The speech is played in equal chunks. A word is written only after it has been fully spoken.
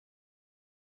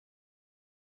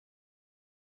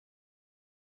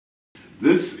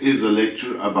This is a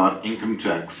lecture about income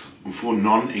tax for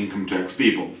non-income tax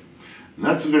people. And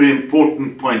that's a very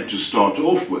important point to start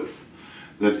off with,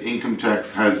 that income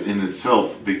tax has in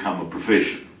itself become a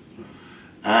profession.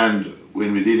 And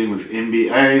when we're dealing with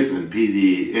MBAs and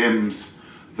PDEMs,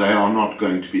 they are not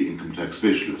going to be income tax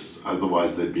specialists,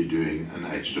 otherwise they'd be doing an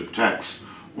HDIP tax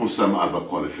or some other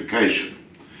qualification.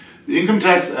 The Income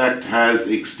Tax Act has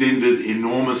extended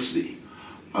enormously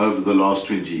over the last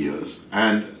 20 years,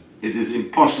 and it is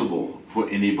impossible for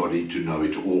anybody to know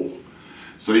it all.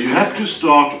 So you have to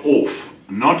start off,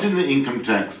 not in the Income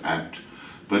Tax Act,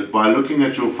 but by looking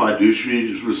at your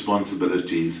fiduciary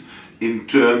responsibilities in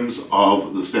terms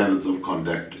of the standards of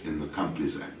conduct in the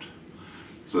Companies Act.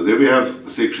 So there we have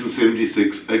section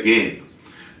 76 again.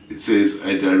 It says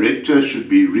a director should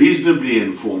be reasonably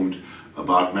informed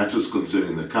about matters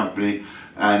concerning the company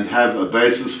and have a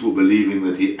basis for believing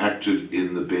that he acted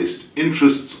in the best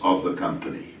interests of the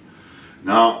company.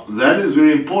 Now, that is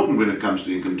very important when it comes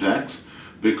to income tax,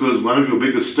 because one of your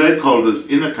biggest stakeholders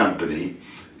in a company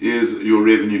is your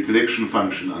revenue collection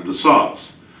function under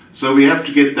SARS. So we have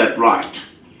to get that right.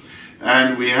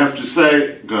 And we have to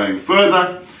say, going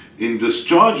further, in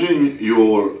discharging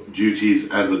your duties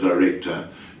as a director,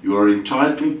 you are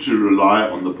entitled to rely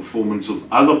on the performance of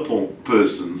other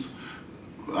persons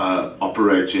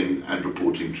operating and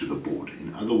reporting to the board.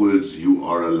 In other words, you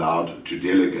are allowed to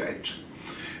delegate.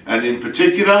 And in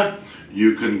particular,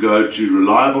 you can go to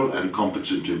reliable and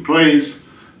competent employees,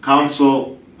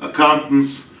 counsel,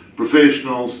 accountants,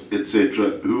 professionals,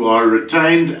 etc., who are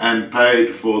retained and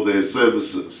paid for their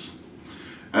services,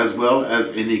 as well as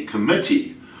any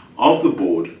committee of the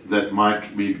board that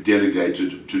might be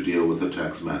delegated to deal with a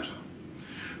tax matter.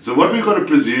 So what we've got to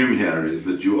presume here is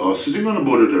that you are sitting on a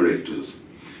board of directors.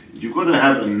 You've got to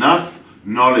have enough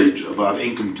knowledge about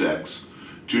income tax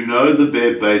to know the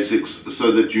bare basics so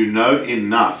that you know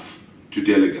enough to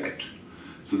delegate.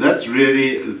 So that's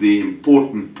really the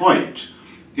important point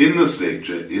in this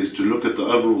lecture, is to look at the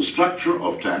overall structure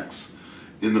of tax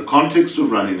in the context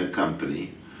of running a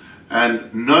company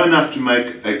and know enough to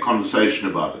make a conversation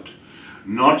about it,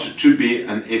 not to be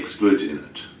an expert in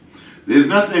it. There's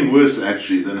nothing worse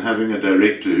actually than having a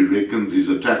director who reckons he's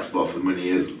a tax boffin when he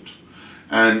isn't,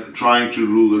 and trying to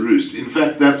rule the roost. In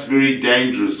fact, that's very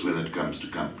dangerous when it comes to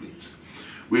companies.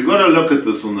 We've got to look at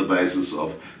this on the basis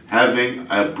of having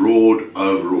a broad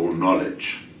overall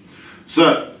knowledge.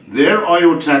 So, there are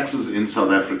your taxes in South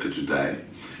Africa today,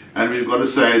 and we've got to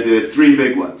say there are three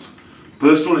big ones: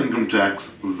 personal income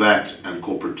tax, VAT, and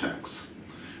corporate tax.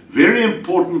 Very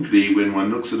importantly, when one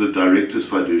looks at a director's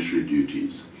fiduciary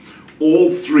duties, all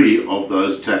three of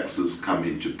those taxes come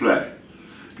into play.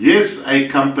 Yes, a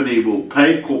company will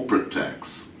pay corporate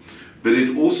tax, but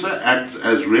it also acts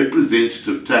as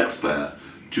representative taxpayer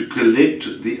to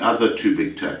collect the other two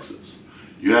big taxes.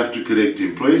 You have to collect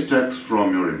employees tax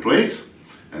from your employees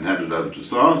and hand it over to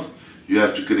SARS. You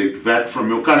have to collect VAT from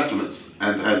your customers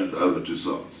and hand it over to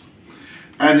SARS.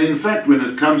 And in fact, when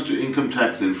it comes to income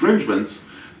tax infringements,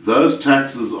 those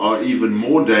taxes are even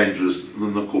more dangerous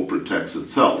than the corporate tax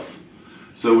itself.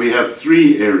 So we have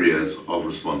three areas of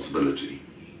responsibility.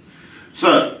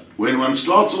 So when one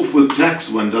starts off with tax,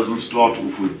 one doesn't start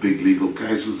off with big legal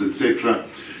cases, etc.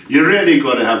 You really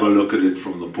got to have a look at it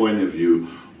from the point of view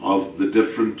of the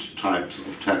different types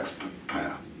of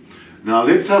taxpayer. Now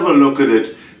let's have a look at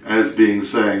it as being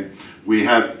saying we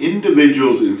have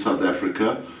individuals in South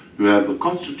Africa who have the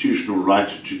constitutional right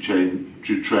to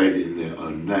trade in their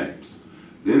own names.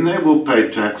 Then they will pay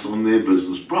tax on their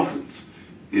business profits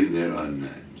in their own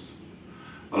names.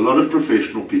 A lot of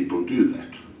professional people do that.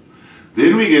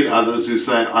 Then we get others who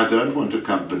say, I don't want a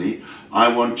company, I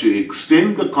want to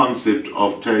extend the concept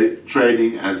of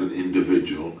trading as an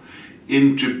individual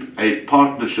into a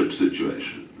partnership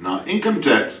situation. Now, income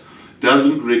tax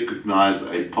doesn't recognize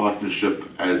a partnership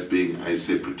as being a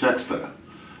separate taxpayer.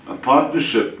 A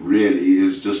partnership really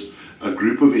is just a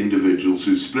group of individuals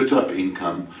who split up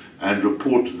income and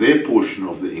report their portion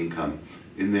of the income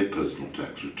in their personal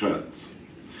tax returns.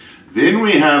 Then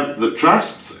we have the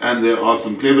trusts, and there are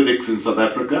some clever dicks in South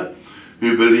Africa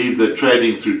who believe that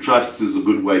trading through trusts is a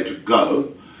good way to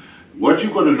go. What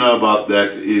you've got to know about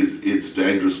that is it's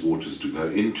dangerous waters to go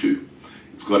into.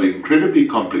 It's got incredibly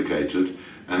complicated,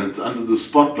 and it's under the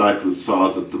spotlight with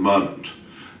SARS at the moment.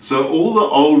 So all the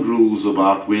old rules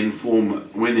about when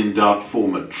in doubt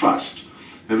form a trust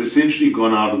have essentially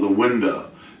gone out of the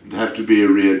window and have to be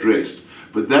readdressed.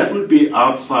 But that would be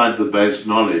outside the base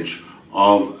knowledge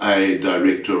of a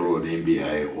director or an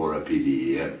MBA or a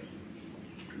PDEM.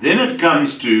 Then it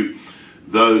comes to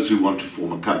those who want to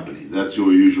form a company. That's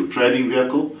your usual trading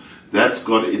vehicle. That's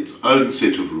got its own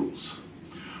set of rules.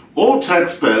 All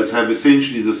taxpayers have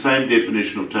essentially the same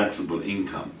definition of taxable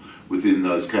income within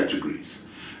those categories.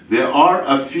 There are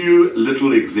a few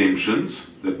little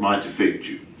exemptions that might affect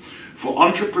you. For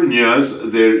entrepreneurs,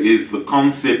 there is the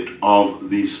concept of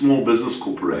the small business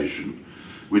corporation,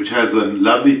 which has a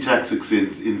lovely tax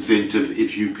incentive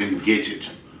if you can get it.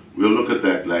 We'll look at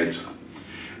that later.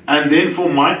 And then for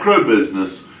micro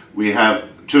business, we have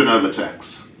turnover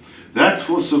tax. That's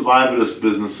for survivalist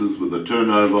businesses with a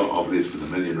turnover of less than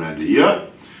R1 million a year.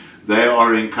 They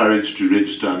are encouraged to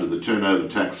register under the turnover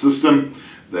tax system.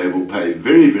 They will pay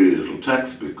very, very little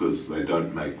tax because they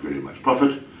don't make very much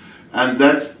profit. And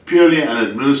that's purely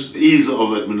an ease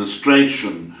of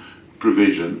administration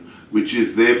provision, which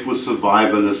is there for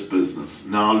survivalist business.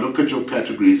 Now look at your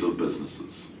categories of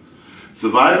businesses.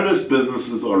 Survivalist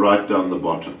businesses are right down the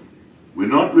bottom. We're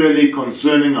not really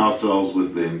concerning ourselves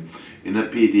with them in a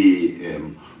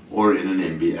PDM or in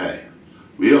an MBA.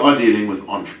 We are dealing with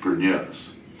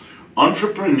entrepreneurs.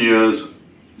 Entrepreneurs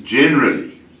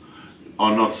generally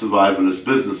are not survivalist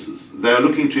businesses. They are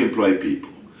looking to employ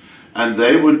people, and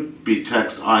they would be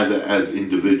taxed either as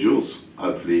individuals,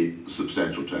 hopefully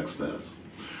substantial taxpayers,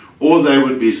 or they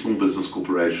would be small business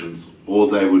corporations, or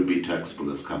they would be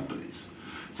taxable as companies.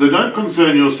 So don't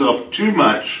concern yourself too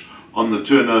much on the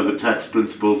turnover tax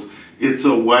principles. It's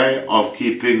a way of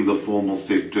keeping the formal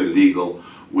sector legal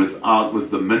with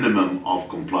the minimum of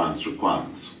compliance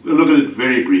requirements. We'll look at it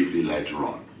very briefly later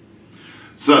on.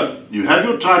 So you have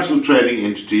your types of trading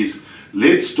entities.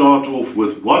 Let's start off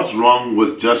with what's wrong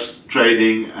with just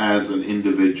trading as an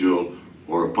individual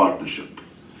or a partnership.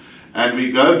 And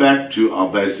we go back to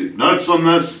our basic notes on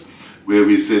this, where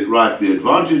we said, right, the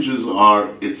advantages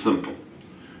are, it's simple.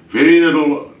 Very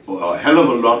little, or a hell of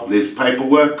a lot less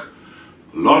paperwork,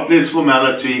 a lot less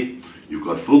formality, you've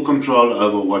got full control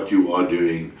over what you are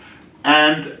doing,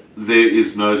 and there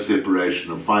is no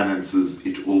separation of finances.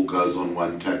 It all goes on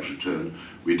one tax return.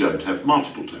 We don't have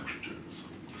multiple tax returns.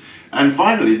 And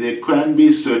finally, there can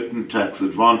be certain tax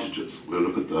advantages. We'll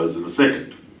look at those in a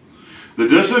second. The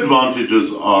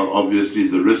disadvantages are obviously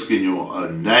the risk in your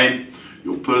own name,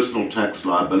 your personal tax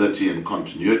liability and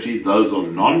continuity. Those are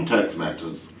non-tax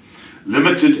matters.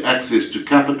 Limited access to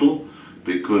capital,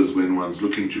 because when one's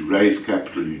looking to raise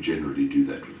capital, you generally do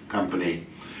that with a company.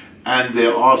 And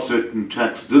there are certain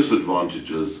tax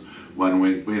disadvantages when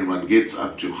one gets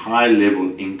up to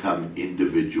high-level income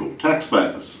individual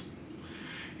taxpayers.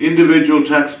 Individual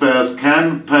taxpayers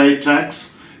can pay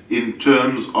tax in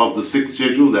terms of the 6th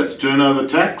schedule, that's turnover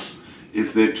tax,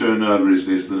 if their turnover is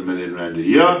less than R1 million a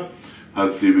year.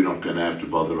 Hopefully we're not going to have to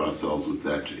bother ourselves with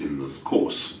that in this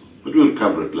course, but we'll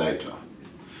cover it later.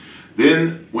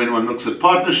 Then, when one looks at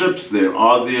partnerships, there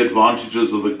are the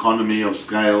advantages of economy of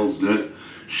scales,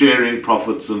 sharing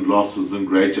profits and losses, and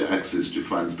greater access to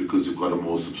funds because you've got a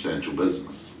more substantial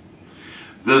business.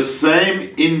 The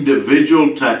same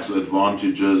individual tax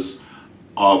advantages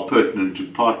are pertinent to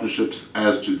partnerships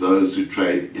as to those who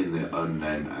trade in their own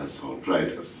name as sole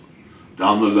traders,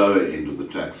 down the lower end of the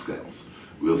tax scales.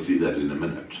 We'll see that in a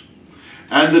minute.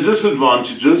 And the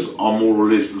disadvantages are more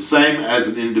or less the same as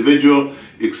an individual,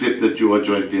 except that you are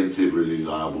jointly and severally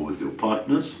liable with your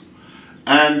partners.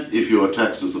 And if you are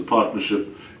taxed as a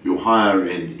partnership, your higher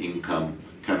end income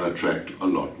can attract a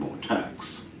lot more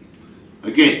tax.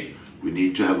 Again, we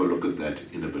need to have a look at that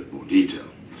in a bit more detail.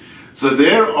 So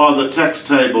there are the tax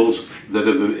tables that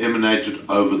have emanated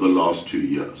over the last 2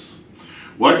 years.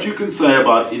 What you can say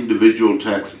about individual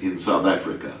tax in South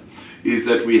Africa is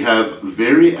that we have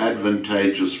very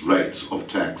advantageous rates of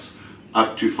tax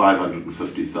up to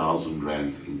 550,000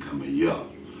 rands income a year.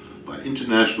 By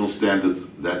international standards,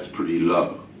 that's pretty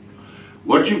low.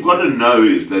 What you've got to know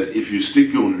is that if you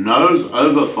stick your nose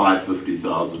over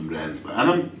 550,000 rands per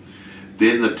annum,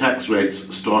 then the tax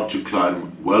rates start to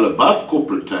climb well above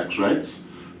corporate tax rates,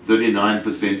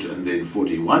 39% and then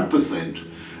 41%,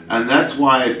 and that's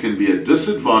why it can be a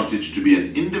disadvantage to be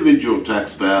an individual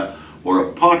taxpayer or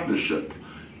a partnership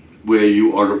where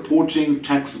you are reporting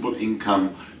taxable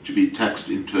income to be taxed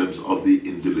in terms of the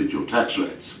individual tax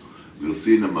rates. We'll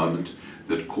see in a moment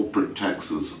that corporate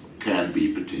taxes can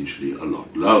be potentially a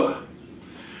lot lower.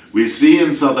 We see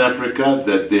in South Africa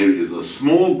that there is a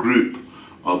small group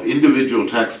of individual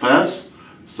taxpayers,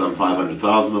 some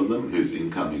 500,000 of them, whose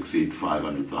income exceeds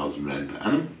 500,000 rand per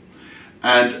annum,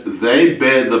 and they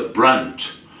bear the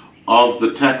brunt of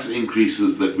the tax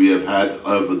increases that we have had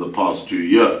over the past 2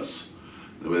 years.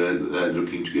 They're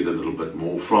looking to get a little bit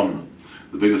more from them.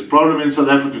 The biggest problem in South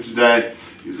Africa today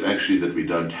is actually that we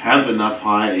don't have enough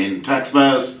high-end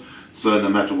taxpayers, so no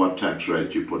matter what tax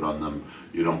rate you put on them,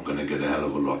 you're not going to get a hell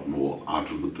of a lot more out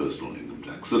of the personal income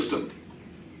tax system.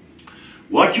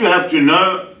 What you have to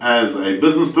know as a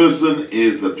business person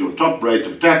is that your top rate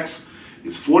of tax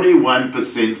is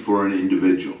 41% for an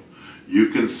individual. You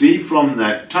can see from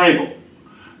that table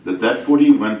that that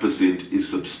 41% is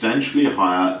substantially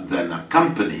higher than a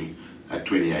company at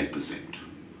 28%.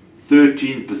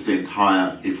 13%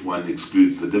 higher if one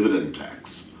excludes the dividend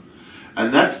tax.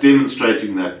 And that's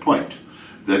demonstrating that point,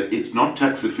 that it's not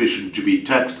tax efficient to be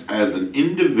taxed as an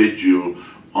individual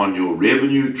on your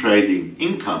revenue trading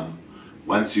income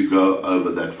once you go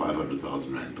over that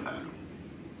 500,000 Rand per annum.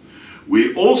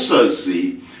 We also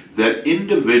see that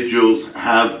individuals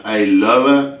have a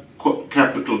lower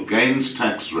capital gains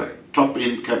tax rate,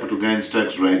 top-end capital gains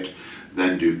tax rate,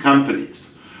 than do companies.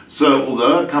 So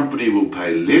although a company will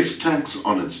pay less tax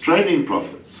on its trading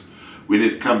profits, when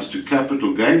it comes to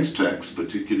capital gains tax,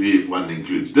 particularly if one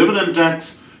includes dividend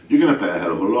tax, you're going to pay a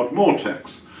hell of a lot more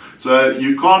tax. So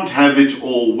you can't have it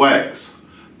all ways.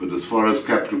 But as far as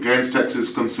capital gains tax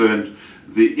is concerned,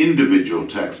 the individual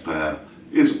taxpayer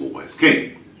is always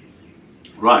king.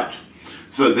 Right.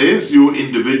 So there's your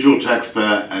individual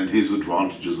taxpayer and his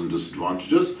advantages and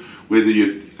disadvantages, whether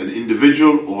you're an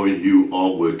individual or you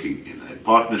are working in a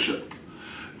partnership.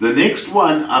 The next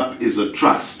one up is a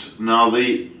trust. Now,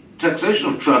 the taxation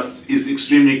of trusts is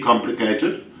extremely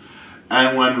complicated,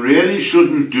 and one really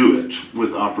shouldn't do it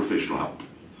without professional help.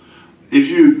 If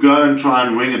you go and try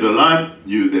and wing it alone,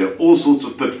 there are all sorts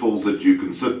of pitfalls that you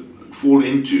can fall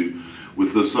into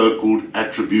with the so-called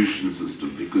attribution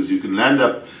system, because you can land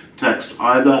up taxed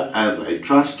either as a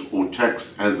trust or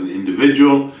taxed as an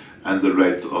individual, and the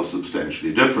rates are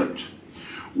substantially different.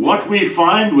 What we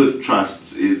find with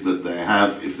trusts is that they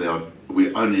have,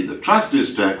 where only the trust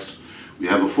is taxed, we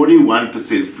have a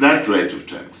 41% flat rate of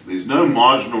tax. There's no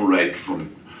marginal rate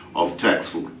of tax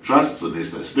for trusts,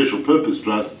 unless they're special purpose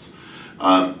trusts.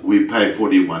 We pay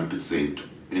 41%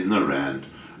 in the Rand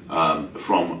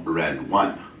from Rand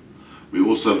 1. We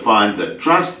also find that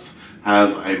trusts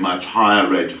have a much higher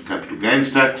rate of capital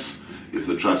gains tax if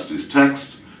the trust is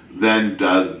taxed than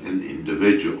does an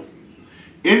individual.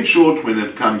 In short, when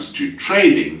it comes to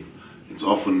trading, it's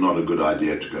often not a good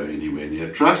idea to go anywhere near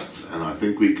trusts, and I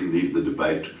think we can leave the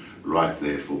debate right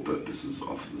there for purposes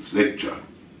of this lecture.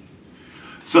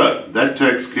 So that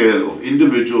takes care of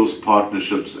individuals,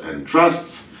 partnerships, and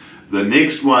trusts. The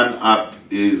next one up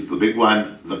is the big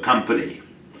one, the company.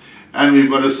 And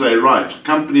we've got to say, right,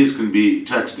 companies can be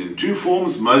taxed in two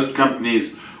forms. Most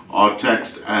companies are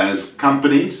taxed as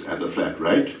companies at a flat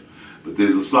rate, but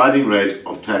there's a sliding rate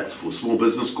of tax for small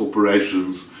business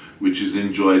corporations, which is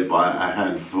enjoyed by a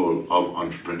handful of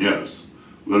entrepreneurs.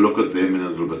 We'll look at them in a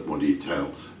little bit more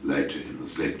detail later in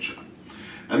this lecture.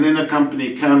 And then a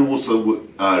company can also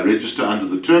register under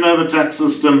the turnover tax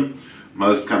system.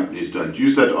 Most companies don't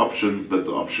use that option, but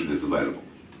the option is available.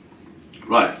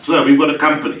 Right, so we've got a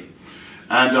company.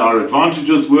 And our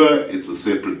advantages were, it's a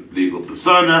separate legal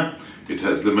persona, it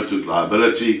has limited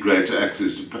liability, greater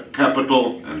access to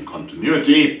capital and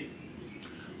continuity.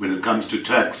 When it comes to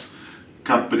tax,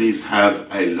 companies have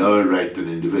a lower rate than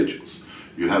individuals.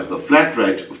 You have the flat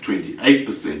rate of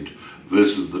 28%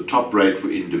 versus the top rate for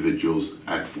individuals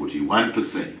at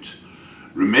 41%.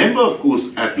 Remember, of course,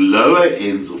 at lower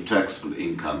ends of taxable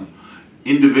income,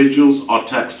 individuals are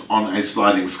taxed on a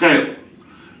sliding scale.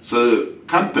 So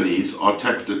companies are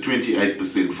taxed at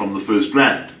 28% from the first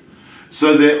Rand.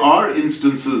 So there are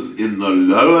instances in the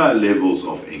lower levels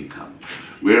of income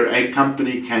where a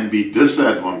company can be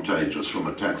disadvantageous from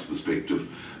a tax perspective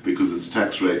because its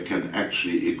tax rate can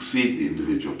actually exceed the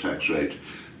individual tax rate,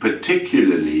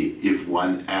 particularly if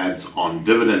one adds on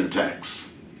dividend tax.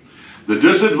 The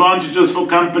disadvantages for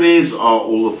companies are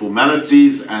all the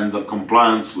formalities and the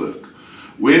compliance work.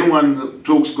 When one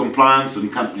talks compliance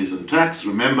and companies and tax,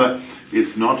 remember,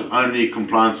 it's not only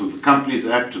compliance with the Companies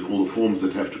Act and all the forms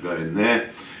that have to go in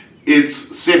there. It's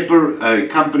separate. A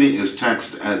company is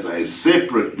taxed as a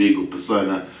separate legal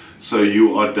persona, so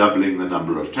you are doubling the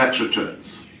number of tax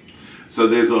returns. So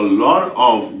there's a lot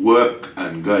of work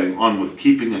and going on with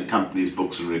keeping a company's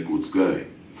books and records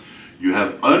going. You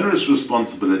have onerous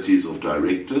responsibilities of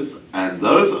directors, and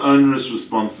those onerous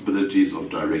responsibilities of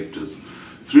directors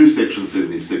through Section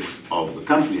 76 of the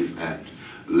Companies Act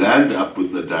land up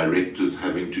with the directors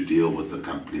having to deal with the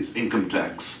company's income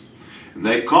tax. And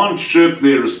they can't shirk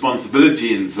their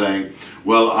responsibility in saying,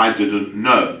 well, I didn't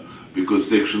know, because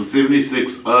Section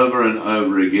 76 over and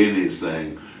over again is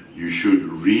saying you should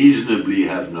reasonably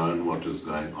have known what is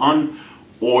going on,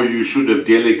 or you should have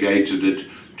delegated it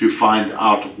to find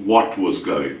out what was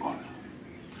going on.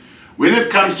 When it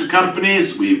comes to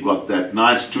companies, we've got that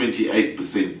nice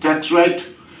 28% tax rate,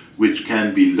 which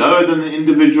can be lower than the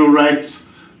individual rates,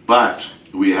 but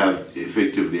we have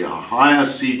effectively a higher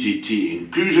CGT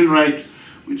inclusion rate,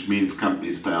 which means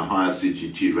companies pay a higher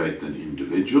CGT rate than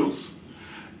individuals.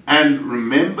 And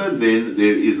remember then,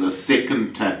 there is a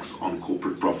second tax on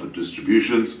corporate profit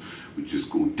distributions, which is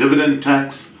called dividend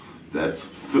tax. That's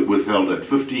withheld at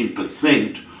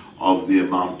 15% of the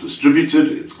amount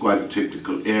distributed. It's quite a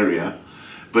technical area.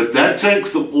 But that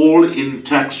takes the all-in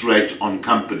tax rate on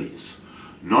companies,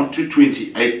 not to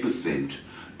 28%,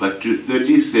 but to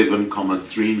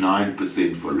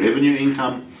 37.39% for revenue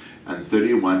income and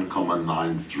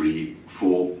 31.93%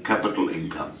 for capital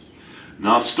income.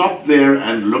 Now stop there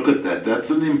and look at that. That's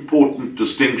an important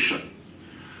distinction.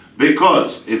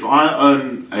 Because if I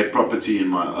own a property in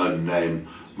my own name,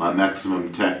 my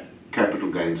maximum capital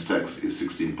gains tax is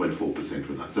 16.4%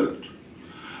 when I sell it.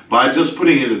 By just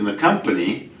putting it in a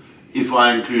company, if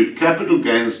I include capital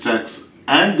gains tax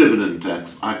and dividend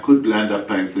tax, I could land up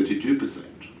paying 32%.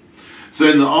 So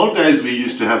in the old days, we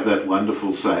used to have that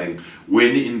wonderful saying,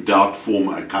 when in doubt, form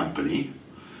a company.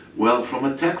 Well, from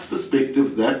a tax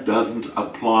perspective, that doesn't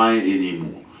apply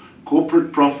anymore.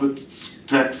 Corporate profit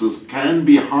taxes can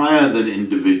be higher than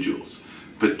individuals,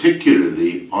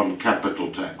 particularly on capital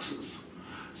taxes.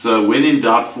 So when in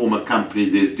doubt, form a company,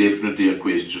 there's definitely a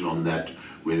question on that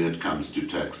when it comes to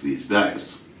tax these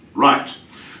days. Right,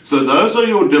 so those are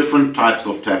your different types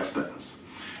of taxpayers.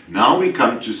 Now we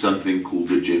come to something called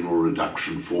the general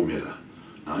reduction formula.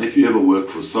 Now if you ever work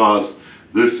for SARS,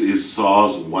 this is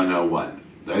SARS 101.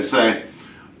 They say,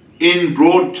 in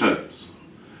broad terms,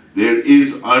 there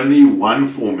is only one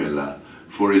formula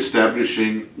for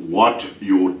establishing what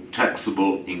your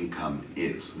taxable income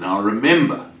is. Now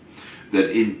remember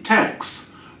that in tax,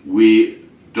 we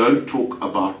don't talk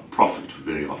about profit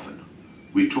very often.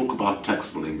 We talk about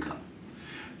taxable income.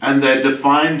 And they're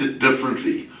defined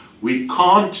differently. We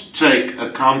can't take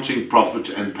accounting profit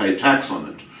and pay tax on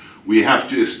it. We have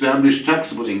to establish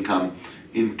taxable income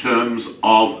in terms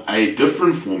of a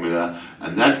different formula,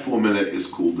 and that formula is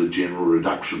called the general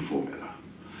reduction formula.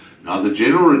 Now the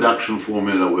general reduction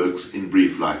formula works in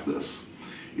brief like this.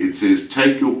 It says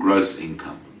take your gross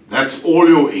income. That's all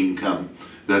your income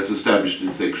that's established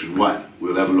in section 1.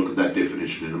 We'll have a look at that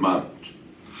definition in a moment.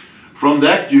 From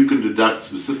that you can deduct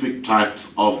specific types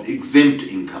of exempt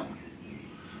income.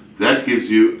 That gives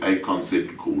you a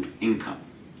concept called income.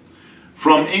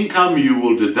 From income you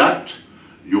will deduct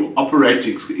your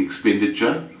operating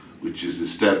expenditure, which is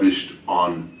established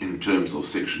in terms of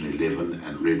section 11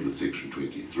 and read with section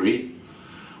 23.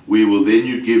 We will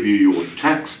then give you your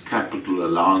tax capital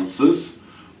allowances,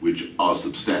 which are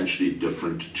substantially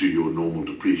different to your normal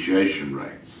depreciation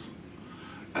rates.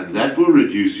 And that will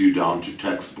reduce you down to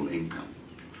taxable income.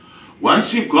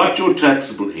 Once you've got your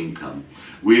taxable income,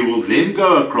 we will then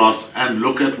go across and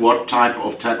look at what type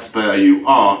of taxpayer you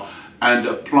are and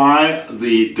apply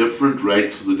the different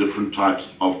rates for the different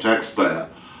types of taxpayer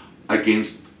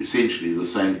against essentially the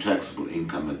same taxable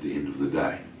income at the end of the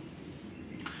day.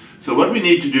 So what we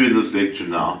need to do in this lecture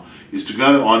now is to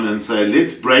go on and say,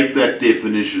 let's break that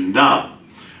definition down.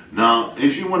 Now,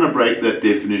 if you want to break that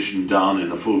definition down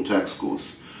in a full tax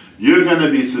course, you're going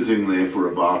to be sitting there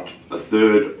for about a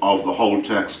third of the whole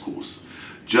tax course,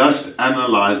 just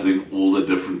analyzing all the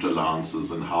different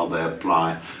allowances and how they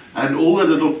apply, and all the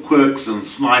little quirks and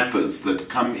snipers that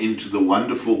come into the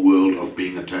wonderful world of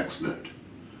being a tax nerd.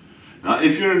 Now,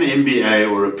 if you're an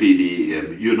MBA or a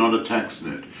PDEM, you're not a tax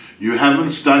nerd. You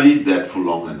haven't studied that for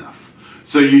long enough.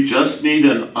 So you just need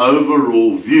an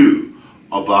overall view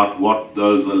about what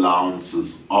those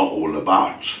allowances are all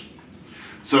about.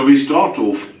 So we start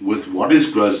off with what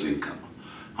is gross income.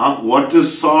 What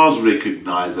does SARS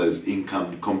recognize as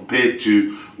income compared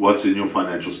to what's in your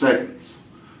financial statements?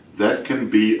 That can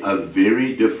be a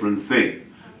very different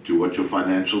thing to what your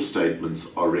financial statements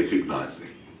are recognizing.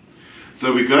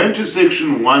 So we go into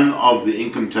section 1 of the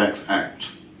Income Tax Act,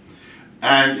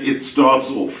 and it starts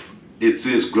off. It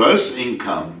says gross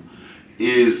income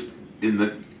is in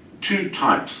the two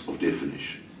types of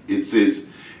definitions. It says,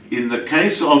 in the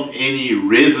case of any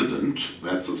resident,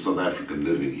 that's a South African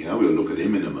living here, we'll look at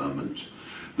him in a moment,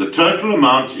 the total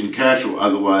amount in cash or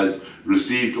otherwise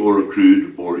received or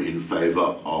accrued or in favor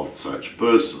of such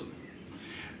person.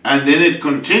 And then it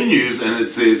continues and it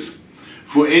says,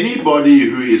 for anybody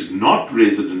who is not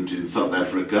resident in South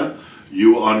Africa,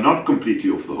 you are not completely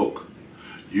off the hook.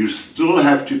 You still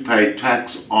have to pay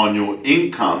tax on your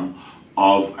income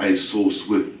of a source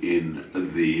within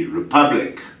the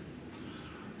Republic.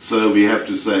 So we have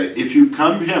to say, if you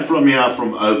come here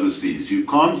from overseas, you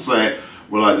can't say,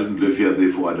 well, I didn't live here,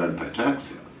 therefore I don't pay tax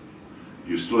here.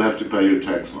 You still have to pay your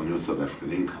tax on your South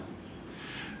African income.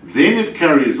 Then it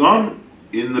carries on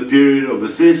in the period of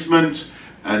assessment,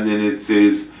 and then it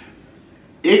says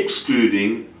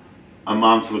excluding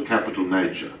amounts of a capital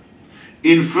nature.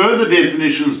 In further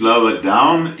definitions lower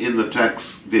down in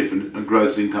the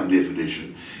gross income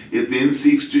definition, it then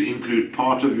seeks to include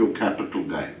part of your capital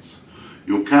gains.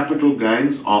 Your capital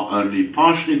gains are only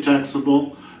partially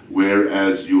taxable,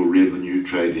 whereas your revenue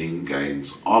trading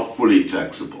gains are fully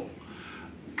taxable.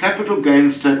 Capital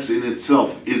gains tax in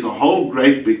itself is a whole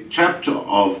great big chapter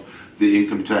of the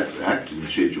Income Tax Act in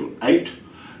Schedule 8,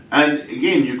 and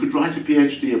again, you could write a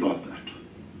PhD about that.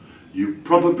 You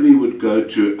probably would go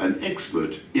to an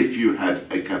expert if you had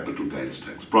a capital gains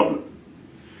tax problem.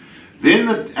 Then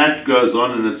the Act goes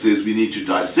on and it says we need to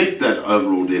dissect that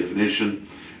overall definition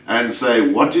and say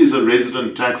what is a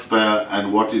resident taxpayer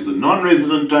and what is a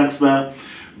non-resident taxpayer,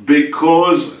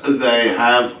 because they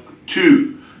have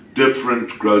two different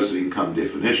gross income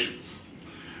definitions.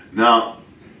 Now,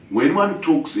 when one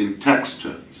talks in tax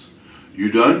terms, you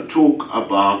don't talk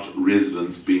about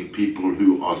residents being people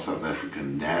who are South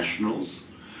African nationals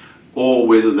or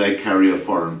whether they carry a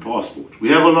foreign passport. We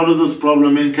have a lot of this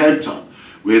problem in Cape Town,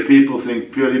 where people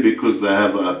think purely because they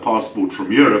have a passport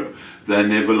from Europe, they're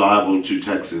never liable to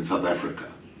tax in South Africa.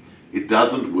 It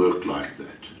doesn't work like that.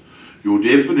 Your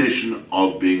definition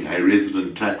of being a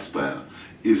resident taxpayer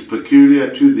is peculiar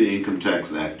to the Income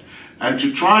Tax Act, and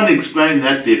to try and explain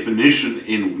that definition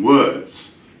in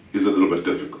words is a little bit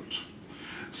difficult.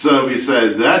 So we say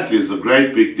that is a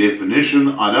great big definition.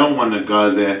 I don't want to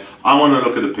go there. I want to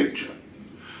look at a picture.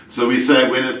 So we say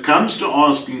when it comes to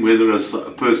asking whether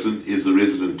a person is a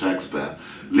resident taxpayer,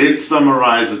 let's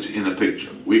summarize it in a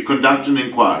picture. We conduct an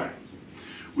inquiry.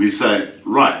 We say,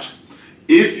 right,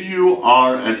 if you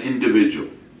are an individual,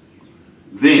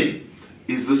 then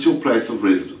is this your place of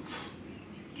residence?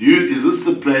 Is this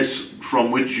the place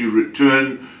from which you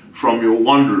return from your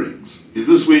wanderings? Is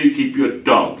this where you keep your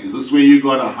dog? Is this where you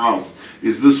got a house?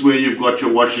 Is this where you've got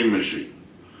your washing machine?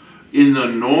 In the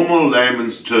normal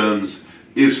layman's terms,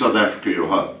 is South Africa your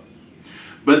home?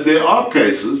 But there are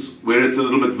cases where it's a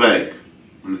little bit vague.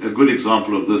 A good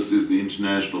example of this is the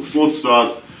international sports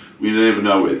stars. We never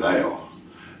know where they are.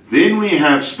 Then we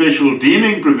have special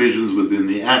deeming provisions within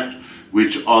the Act,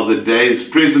 which are the day's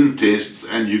present tests,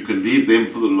 and you can leave them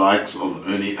for the likes of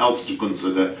Ernie else to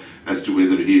consider as to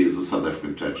whether he is a South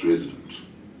African tax resident.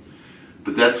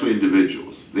 But that's for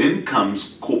individuals. Then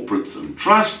comes corporates and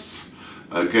trusts.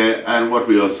 Okay, and what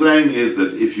we are saying is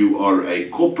that if you are a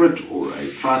corporate or a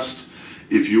trust,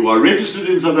 if you are registered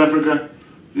in South Africa,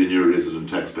 then you're a resident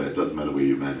taxpayer. It doesn't matter where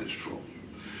you managed from.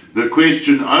 The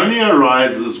question only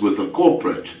arises with a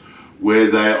corporate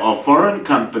where they are foreign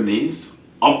companies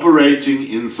operating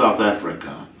in South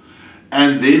Africa,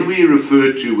 and then we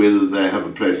refer to whether they have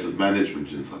a place of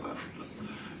management in South Africa.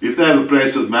 If they have a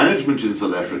place of management in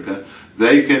South Africa,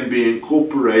 they can be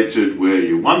incorporated where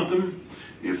you want them.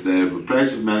 If they have a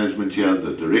place of management here,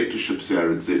 the directorships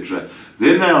here, etc.,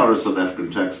 then they are a South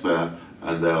African taxpayer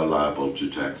and they are liable to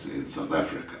tax in South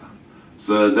Africa.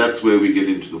 So that's where we get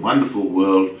into the wonderful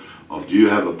world of do you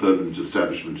have a permanent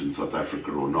establishment in South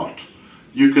Africa or not.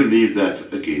 You can leave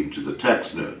that again to the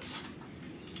tax nerds.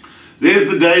 There's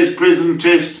the day's present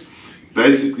test.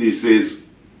 Basically says,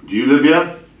 do you live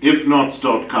here? If not,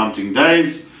 start counting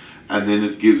days, and then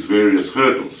it gives various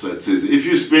hurdles. So it says if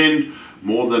you spend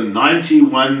more than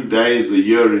 91 days a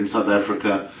year in South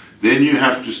Africa, then you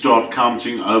have to start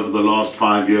counting over the last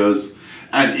 5 years.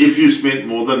 And if you spent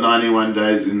more than 91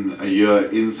 days in a year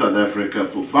in South Africa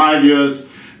for 5 years,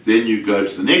 then you go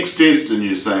to the next test and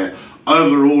you say,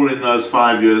 overall in those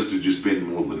 5 years, did you spend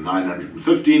more than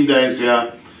 915 days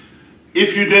here?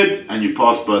 If you did, and you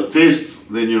pass both tests,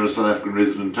 then you're a South African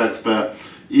resident taxpayer,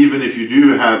 even if you do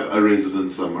have a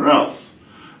residence somewhere else.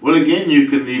 Well, again, you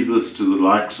can leave this to the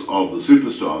likes of the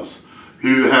superstars,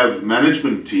 who have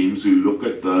management teams who look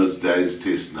at those days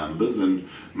test numbers and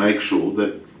make sure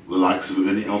that the likes of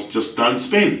anyone else just don't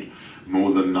spend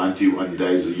more than 91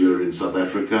 days a year in South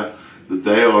Africa, that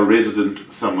they are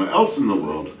resident somewhere else in the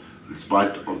world, in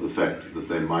spite of the fact that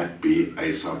they might be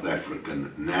a South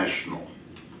African national.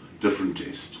 Different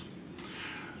test.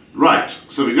 Right,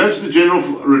 so we go to the general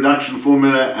reduction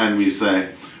formula and we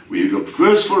say, we look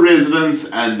first for residents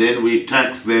and then we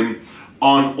tax them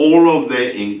on all of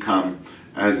their income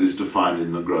as is defined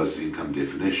in the gross income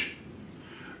definition.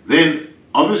 Then,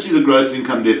 obviously the gross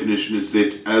income definition is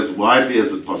set as widely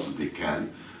as it possibly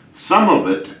can. Some of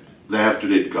it they have to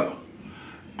let go.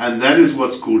 And that is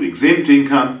what's called exempt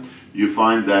income. You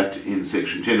find that in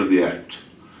section 10 of the Act.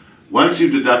 Once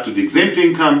you've deducted exempt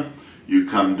income, you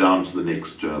come down to the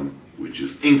next term, which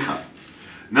is income.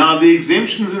 Now, the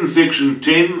exemptions in section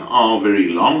 10 are very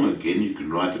long. Again, you can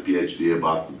write a PhD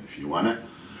about them if you want to.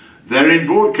 They're in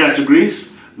broad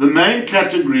categories. The main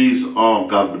categories are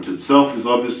government itself is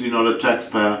obviously not a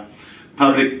taxpayer.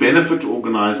 Public benefit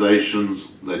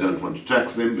organizations, they don't want to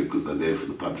tax them because they're there for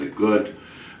the public good.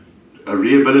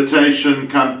 Rehabilitation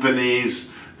companies,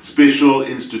 special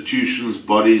institutions,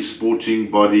 bodies, sporting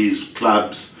bodies,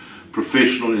 clubs,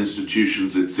 professional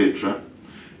institutions, etc.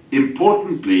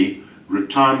 Importantly,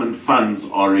 retirement funds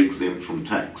are exempt from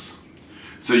tax.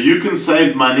 So you can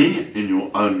save money in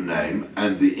your own name,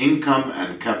 and the income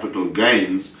and capital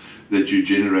gains that you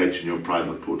generate in your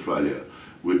private portfolio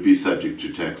would be subject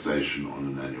to taxation on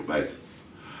an annual basis.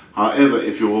 However,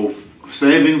 if your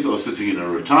savings are sitting in a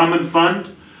retirement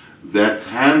fund, that's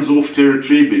hands-off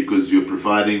territory because you're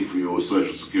providing for your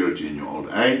social security in your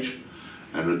old age,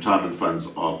 and retirement funds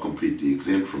are completely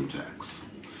exempt from tax.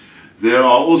 There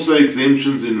are also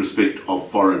exemptions in respect of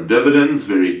foreign dividends,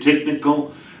 very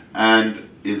technical, and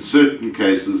in certain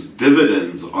cases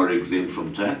dividends are exempt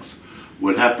from tax.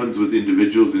 What happens with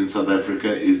individuals in South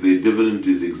Africa is their dividend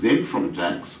is exempt from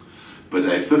tax, but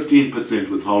a 15%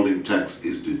 withholding tax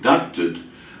is deducted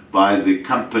by the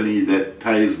company that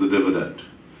pays the dividend.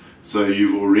 So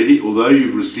you've already, although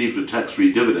you've received a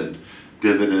tax-free dividend,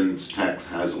 dividends tax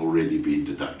has already been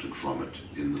deducted from it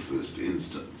in the first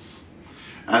instance.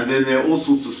 And then there are all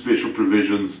sorts of special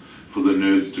provisions for the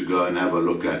nerds to go and have a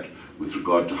look at with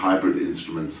regard to hybrid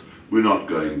instruments. We're not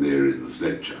going there in this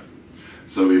lecture.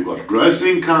 So we've got gross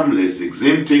income, less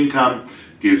exempt income,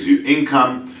 gives you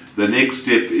income. The next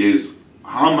step is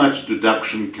how much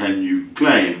deduction can you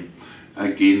claim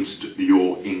against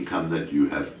your income that you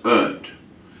have earned.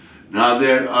 Now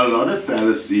there are a lot of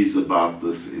fallacies about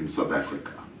this in South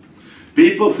Africa.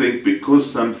 People think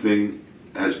because something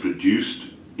has produced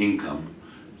income,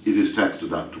 it is tax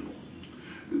deductible.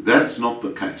 That's not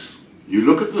the case. You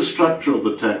look at the structure of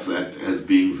the Tax Act as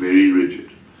being very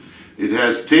rigid. It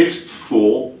has tests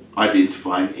for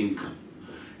identifying income.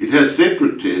 It has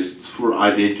separate tests for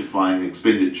identifying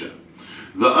expenditure.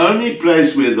 The only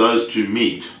place where those two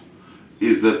meet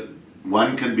is that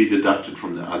one can be deducted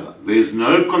from the other. There's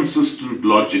no consistent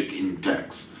logic in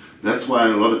tax. That's why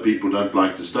a lot of people don't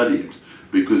like to study it,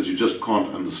 because you just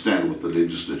can't understand what the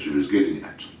legislature is getting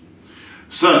at.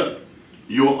 So,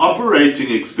 your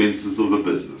operating expenses of a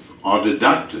business are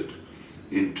deducted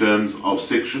in terms of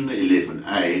Section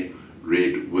 11A,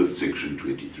 read with Section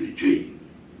 23G.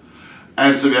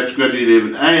 And so we have to go to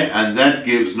 11A, and that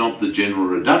gives not the general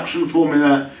reduction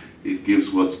formula, it gives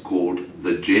what's called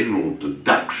the general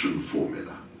deduction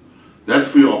formula. That's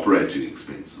for your operating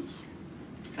expenses.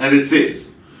 And it says,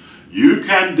 you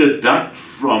can deduct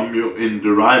from your, in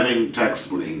deriving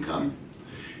taxable income,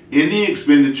 any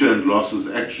expenditure and losses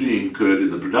actually incurred in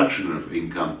the production of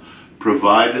income,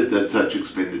 provided that such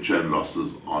expenditure and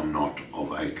losses are not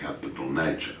of a capital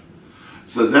nature.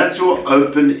 So that's your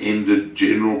open-ended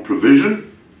general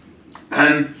provision,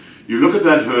 and you look at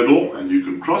that hurdle and you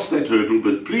can cross that hurdle,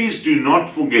 but please do not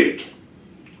forget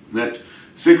that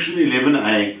Section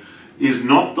 11A is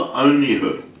not the only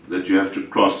hurdle that you have to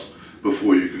cross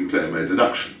before you can claim a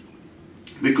deduction,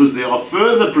 because there are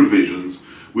further provisions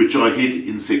which are hid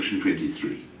in Section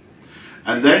 23.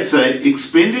 And they say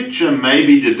expenditure may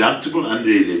be deductible under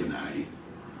 11A,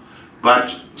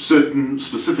 but certain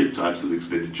specific types of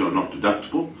expenditure are not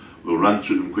deductible. We'll run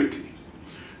through them quickly.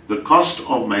 The cost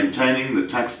of maintaining the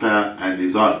taxpayer and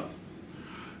his own.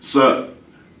 So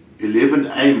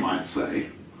 11A might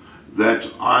say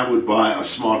that I would buy a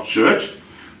smart shirt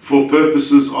for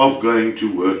purposes of going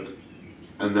to work,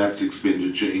 and that's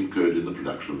expenditure incurred in the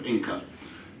production of income.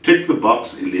 Tick the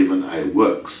box, 11A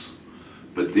works,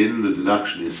 but then the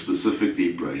deduction is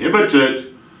specifically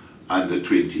prohibited under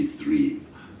Section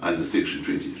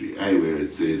 23A, where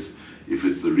it says if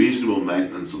it's the reasonable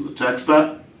maintenance of the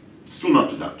taxpayer, it's still not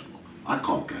deductible. I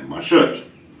can't claim my shirt.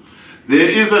 There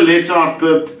is a let-out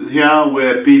here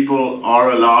where people are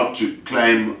allowed to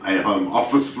claim a home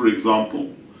office, for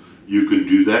example. You can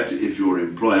do that if your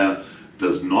employer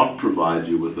does not provide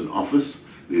you with an office.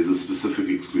 There's a specific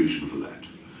exclusion for that.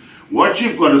 What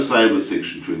you've got to say with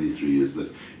Section 23 is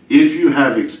that if you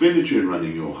have expenditure in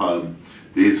running your home,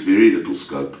 there's very little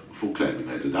scope for claiming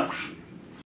a deduction.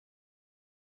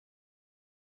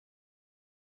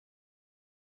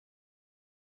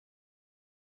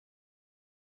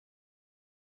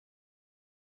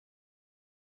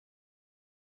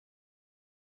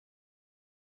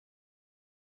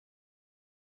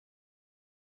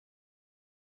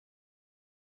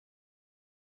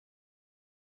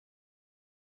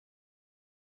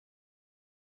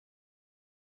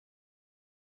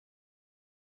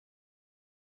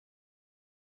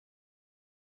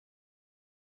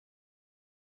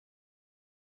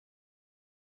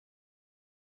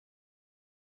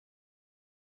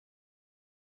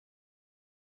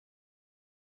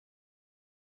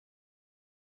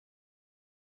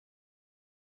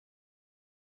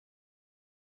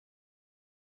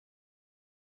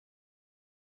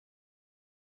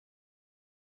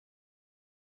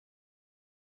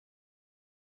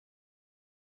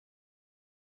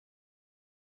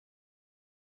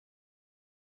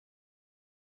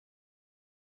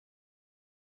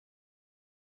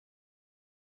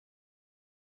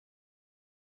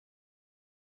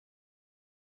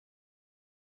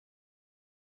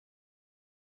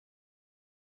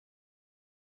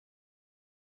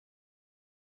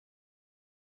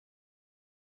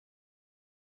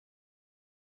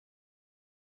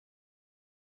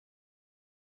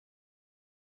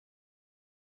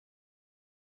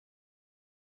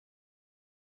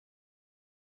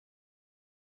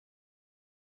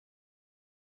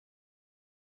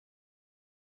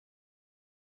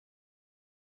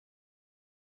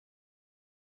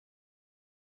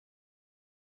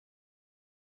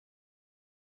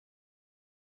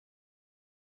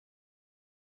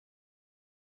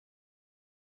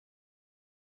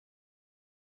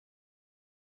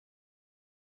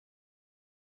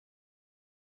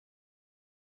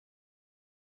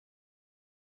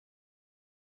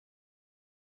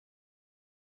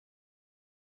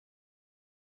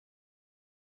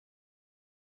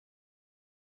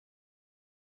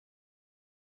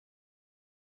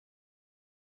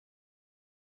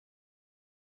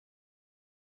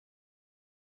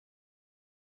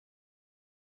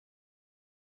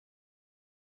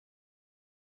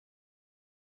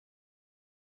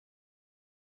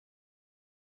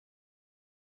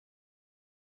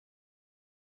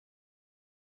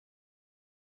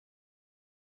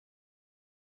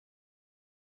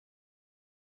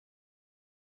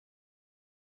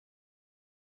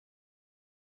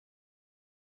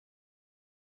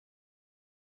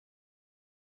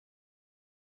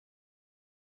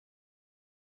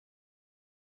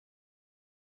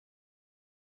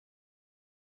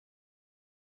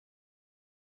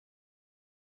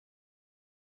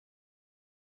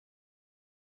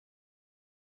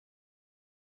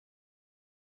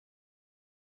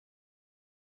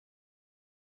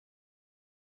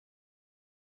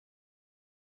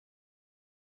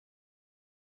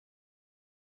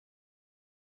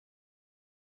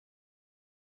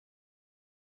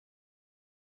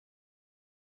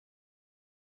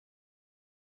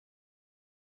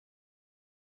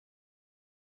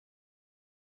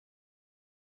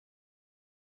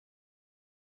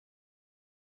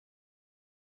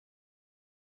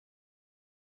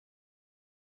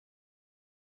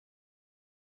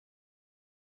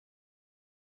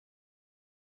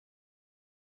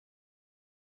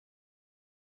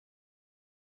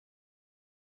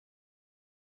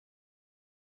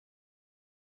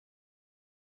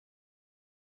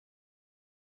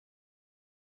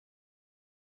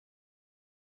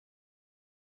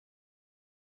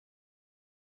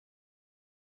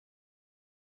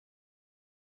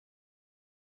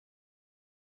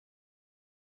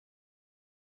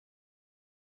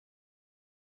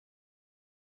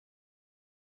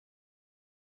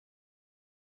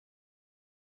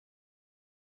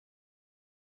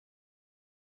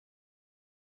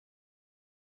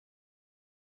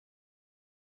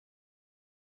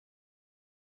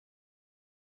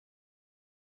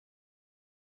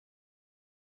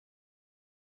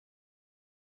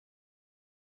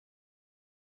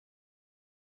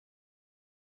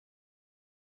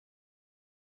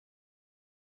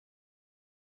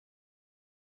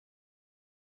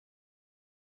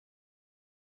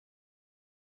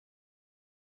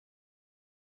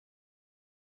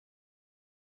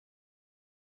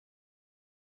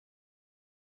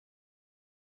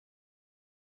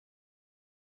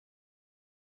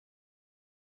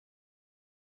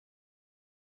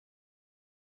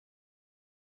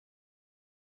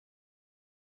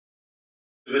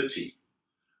 activity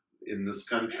in this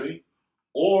country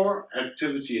or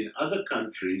activity in other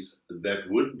countries that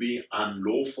would be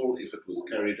unlawful if it was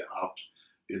carried out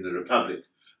in the Republic.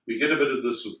 We get a bit of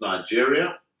this with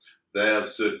Nigeria. They have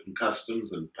certain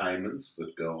customs and payments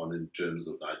that go on in terms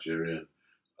of Nigerian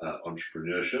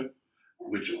entrepreneurship,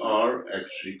 which are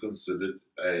actually considered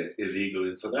illegal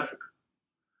in South Africa.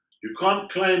 You can't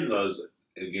claim those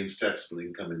against taxable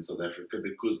income in South Africa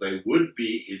because they would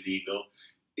be illegal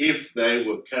if they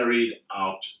were carried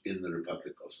out in the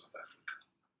Republic of South Africa.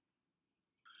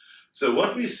 So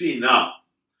what we see now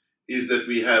is that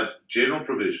we have general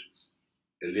provisions,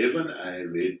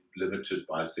 11A limited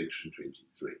by Section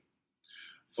 23.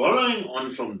 Following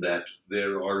on from that,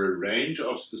 there are a range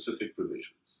of specific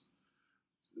provisions.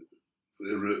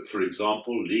 For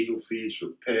example, legal fees,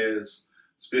 repairs,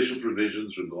 special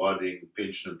provisions regarding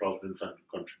pension and provident fund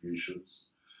contributions,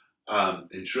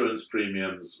 insurance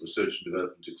premiums, research and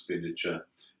development expenditure,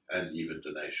 and even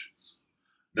donations.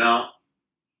 Now,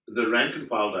 the rank and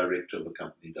file director of a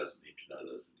company doesn't need to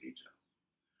know those in detail.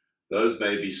 Those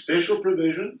may be special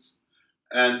provisions,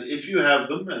 and if you have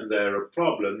them and they're a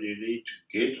problem, you need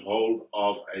to get hold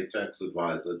of a tax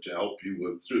advisor to help you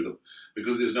work through them,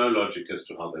 because there's no logic as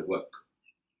to how they work.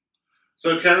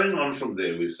 So carrying on from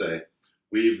there, we say,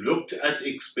 we've looked at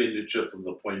expenditure from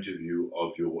the point of view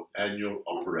of your annual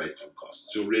operating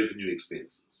costs, your revenue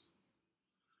expenses.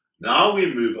 Now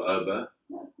we move over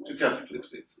to capital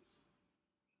expenses.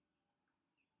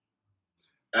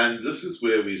 And this is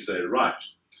where we say, right,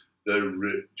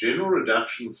 the general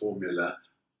reduction formula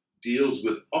deals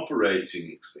with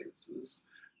operating expenses.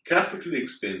 Capital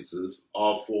expenses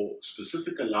are for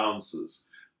specific allowances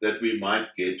that we might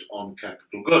get on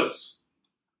capital goods.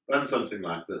 Run something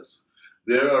like this.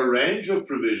 There are a range of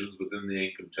provisions within the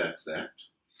Income Tax Act,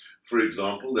 for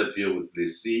example, that deal with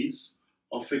lessees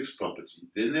of fixed property.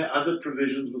 Then there are other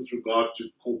provisions with regard to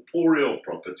corporeal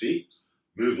property,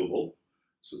 movable,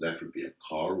 so that would be a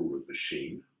car or a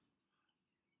machine.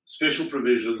 Special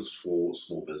provisions for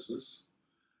small business.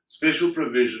 Special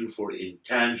provision for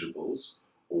intangibles,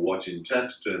 or what in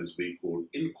tax terms we call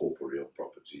incorporeal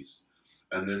properties.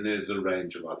 And then there's a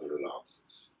range of other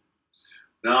allowances.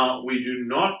 Now, we do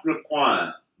not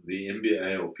require the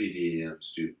MBA or PDEM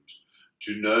student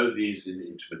to know these in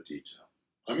intimate detail.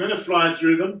 I'm going to fly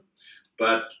through them,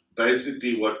 but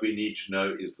basically what we need to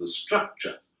know is the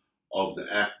structure of the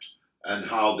Act and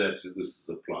how this is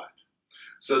applied.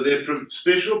 So there are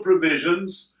special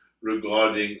provisions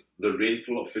regarding the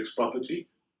rental of fixed property.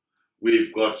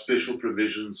 We've got special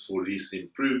provisions for lease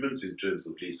improvements in terms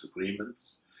of lease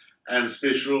agreements, and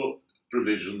special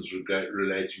provisions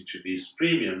relating to lease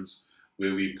premiums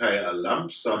where we pay a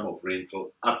lump sum of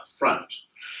rental up front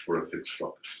for a fixed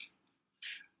property.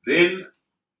 Then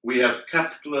we have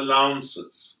capital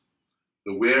allowances,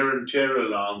 the wear and tear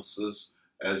allowances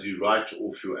as you write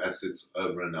off your assets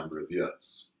over a number of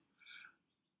years.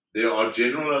 There are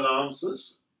general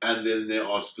allowances, and then there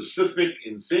are specific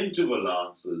incentive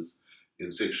allowances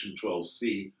in Section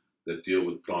 12C that deal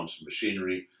with plant and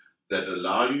machinery that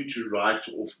allow you to write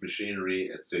off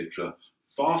machinery, etc.,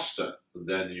 faster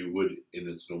than you would in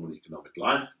its normal economic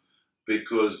life,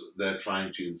 because they're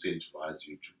trying to incentivize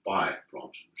you to buy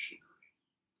plant and machinery.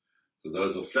 So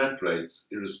those are flat rates,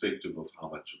 irrespective of how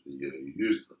much of the year you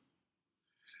use them.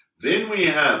 Then we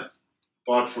have,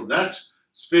 apart from that,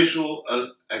 special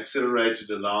accelerated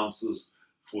allowances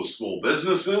for small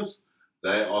businesses.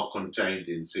 They are contained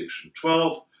in Section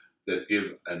 12 that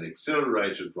give an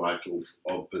accelerated write-off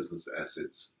of business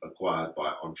assets acquired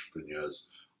by entrepreneurs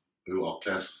who are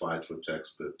classified for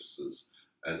tax purposes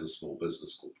as a small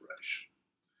business corporation.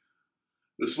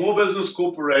 The small business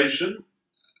corporation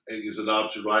is allowed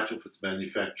to write off its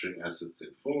manufacturing assets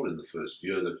in full in the first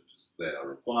year that they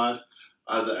are acquired.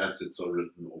 Other assets are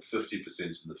written off 50%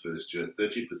 in the first year,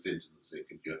 30% in the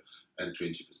second year, and 20%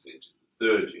 in the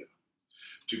third year.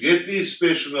 To get these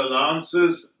special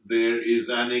allowances, there is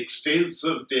an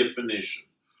extensive definition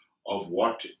of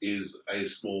what is a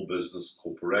small business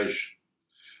corporation.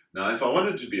 Now, if I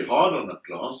wanted to be hard on a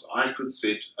class, I could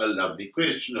set a lovely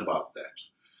question about that,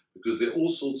 because there are all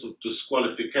sorts of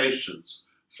disqualifications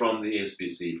from the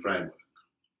SBC framework.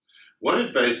 What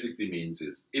it basically means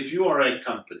is, if you are a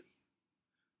company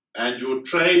and your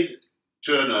trade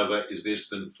turnover is less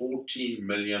than 14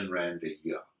 million rand a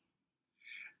year,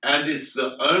 and it's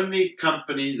the only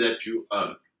company that you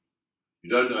own, you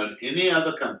don't own any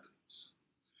other companies,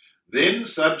 then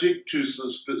subject to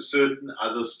certain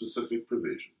other specific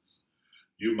provisions,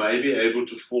 you may be able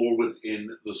to fall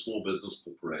within the small business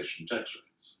corporation tax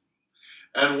rates.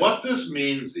 And what this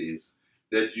means is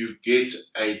that you get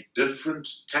a different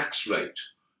tax rate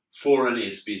for an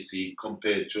SPC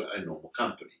compared to a normal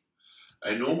company.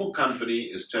 A normal company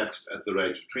is taxed at the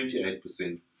rate of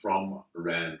 28% from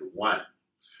Rand 1.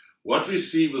 What we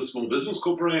see with small business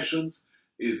corporations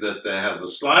is that they have a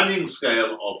sliding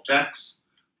scale of tax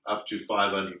up to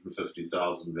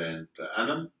 550,000 Rand per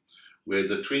annum, where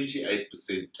the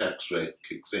 28% tax rate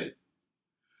kicks in.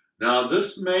 Now,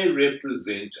 this may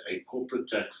represent a corporate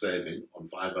tax saving on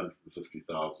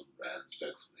 550,000 Rands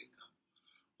taxable income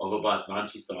of about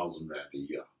 90,000 Rand a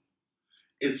year.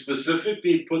 It's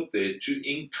specifically put there to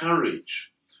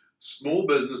encourage small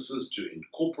businesses to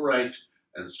incorporate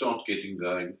and start getting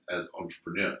going as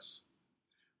entrepreneurs.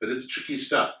 But it's tricky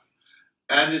stuff.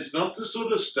 And it's not the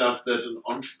sort of stuff that an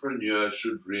entrepreneur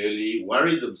should really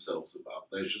worry themselves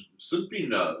about. They should simply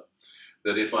know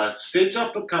that if I set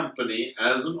up a company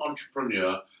as an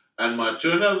entrepreneur and my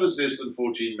turnover is less than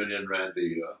 14 million Rand a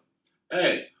year,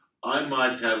 hey, I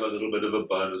might have a little bit of a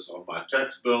bonus on my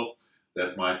tax bill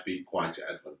that might be quite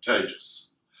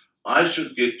advantageous. I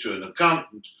should get to an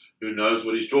accountant who knows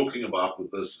what he's talking about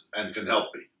with this and can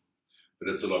help me. But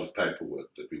it's a lot of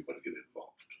paperwork that we've got to get involved.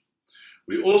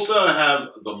 We also have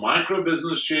the micro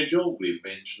business schedule. We've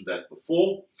mentioned that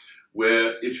before,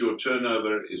 where if your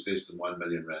turnover is less than 1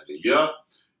 million Rand a year,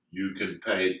 you can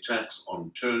pay tax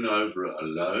on turnover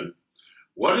alone.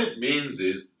 What it means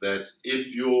is that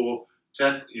if your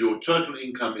total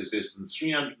income is less than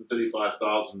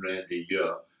 335,000 Rand a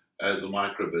year as a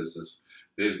micro business,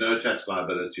 there's no tax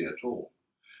liability at all.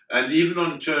 And even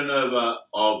on turnover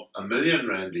of 1 million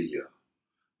Rand a year,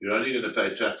 you're only going to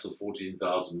pay tax of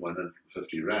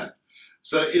 14,150 Rand.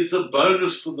 So it's a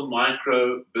bonus for the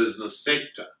micro business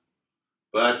sector.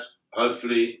 But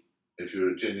hopefully, if you're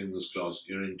attending this class,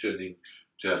 you're intending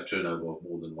to have turnover of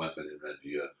more than 1 million Rand a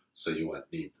year, so you won't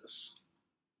need this.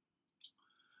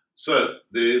 So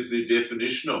there's the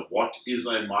definition of what is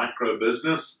a micro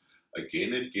business.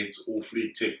 Again, it gets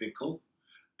awfully technical.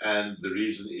 And the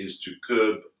reason is to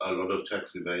curb a lot of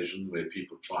tax evasion where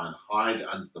people try and hide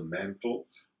under the mantle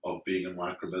of being a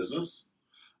micro business.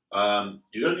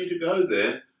 You don't need to go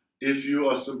there. If you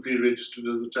are simply registered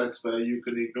as a taxpayer, you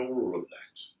can ignore all of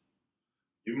that.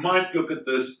 You might look at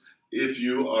this if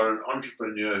you are an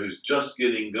entrepreneur who's just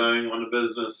getting going on a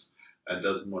business and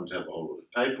doesn't want to have a whole lot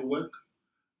of paperwork,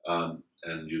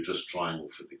 and you're just trying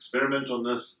off an experiment on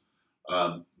this.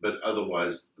 But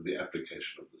otherwise, the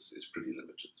application of this is pretty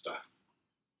limited stuff.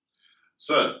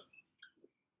 So,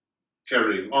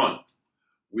 carrying on,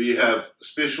 we have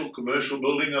special commercial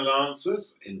building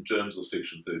allowances in terms of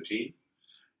Section 13.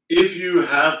 If you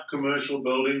have commercial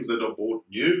buildings that are bought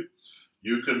new,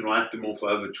 you can write them off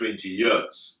over 20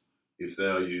 years if they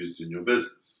are used in your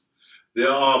business. There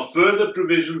are further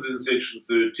provisions in Section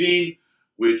 13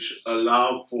 which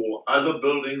allow for other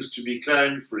buildings to be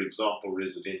claimed, for example,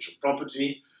 residential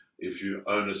property, if you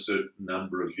own a certain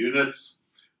number of units.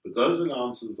 But those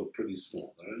allowances are pretty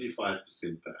small. They're only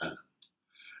 5% per annum.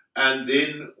 And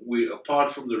then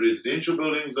apart from the residential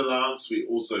buildings allowance, we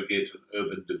also get an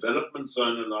urban development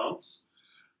zone allowance.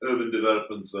 Urban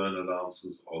development zone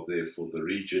allowances are there for the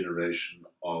regeneration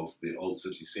of the old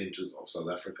city centres of South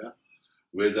Africa,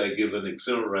 where they give an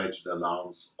accelerated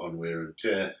allowance on wear and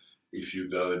tear if you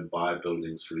go and buy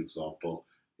buildings, for example,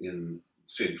 in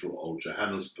central old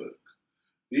Johannesburg.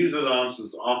 These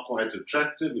allowances are quite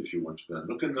attractive if you want to go and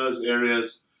look in those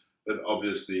areas, but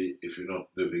obviously if you're not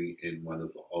living in one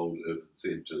of the old urban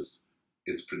centres,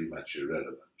 it's pretty much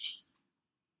irrelevant.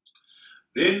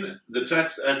 Then the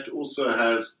Tax Act also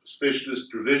has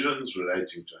specialist provisions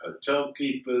relating to hotel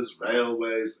keepers,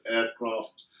 railways,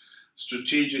 aircraft,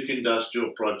 strategic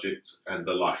industrial projects, and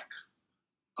the like.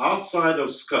 Outside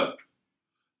of scope,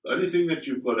 the only thing that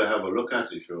you've got to have a look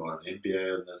at if you're on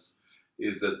MBA on this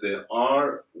is that there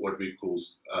are what we call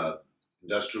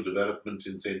industrial development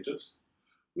incentives,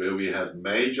 where we have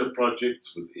major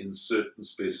projects within certain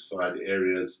specified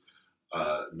areas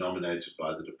nominated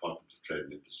by the Department of Trade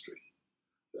and Industry.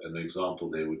 An example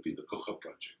there would be the Kucha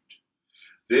project.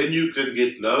 Then you can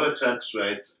get lower tax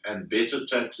rates and better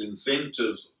tax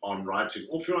incentives on writing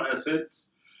off your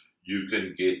assets. You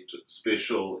can get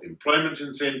special employment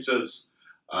incentives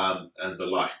and the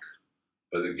like.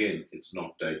 But again, it's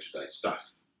not day-to-day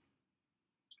stuff.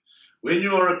 When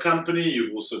you are a company,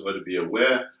 you've also got to be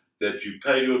aware that you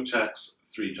pay your tax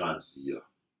 3 times a year.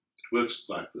 It works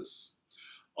like this.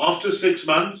 After 6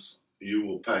 months, you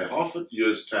will pay half a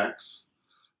year's tax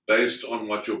based on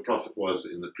what your profit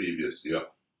was in the previous year.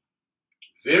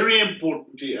 Very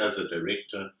importantly, as a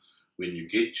director, when you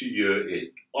get to year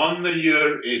end, on the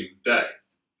year end day,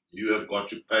 you have got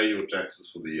to pay your taxes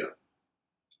for the year.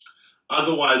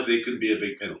 Otherwise, there can be a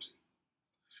big penalty.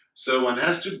 So one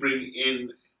has to bring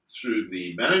in through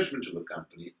the management of a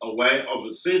company, a way of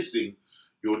assessing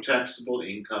your taxable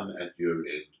income at year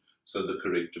end so the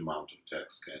correct amount of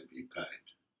tax can be paid.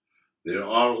 There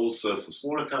are also, for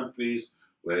smaller companies,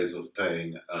 ways of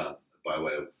paying by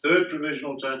way of a third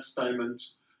provisional tax payment,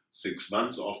 6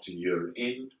 months after year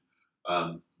end,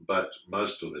 but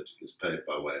most of it is paid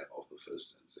by way of the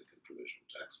first and second provisional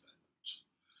tax payment.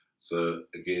 So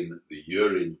again, the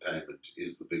year-end payment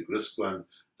is the big risk one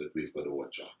that we've got to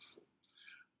watch out for.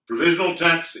 Provisional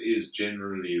tax is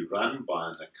generally run by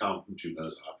an accountant who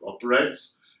knows how it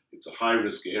operates. It's a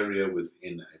high-risk area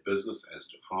within a business as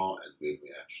to how and when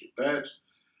we actually pay it.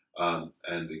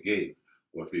 And again,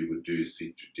 what we would do is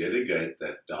seek to delegate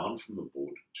that down from the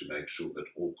board to make sure that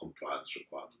all compliance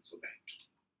requirements are met.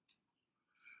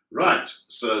 Right,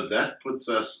 so that puts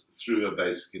us through a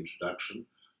basic introduction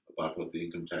about what the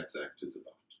Income Tax Act is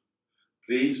about.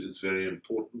 Please, it's very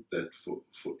important that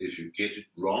if you get it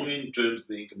wrong in terms of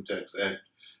the Income Tax Act,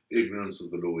 ignorance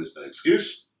of the law is no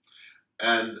excuse.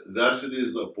 And thus it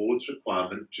is the board's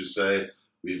requirement to say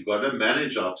we've got to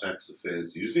manage our tax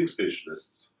affairs using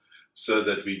specialists so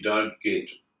that we don't get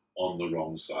on the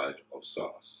wrong side of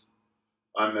SARS.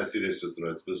 I'm Matthew Lester at the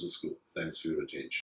Rhodes Business School. Thanks for your attention.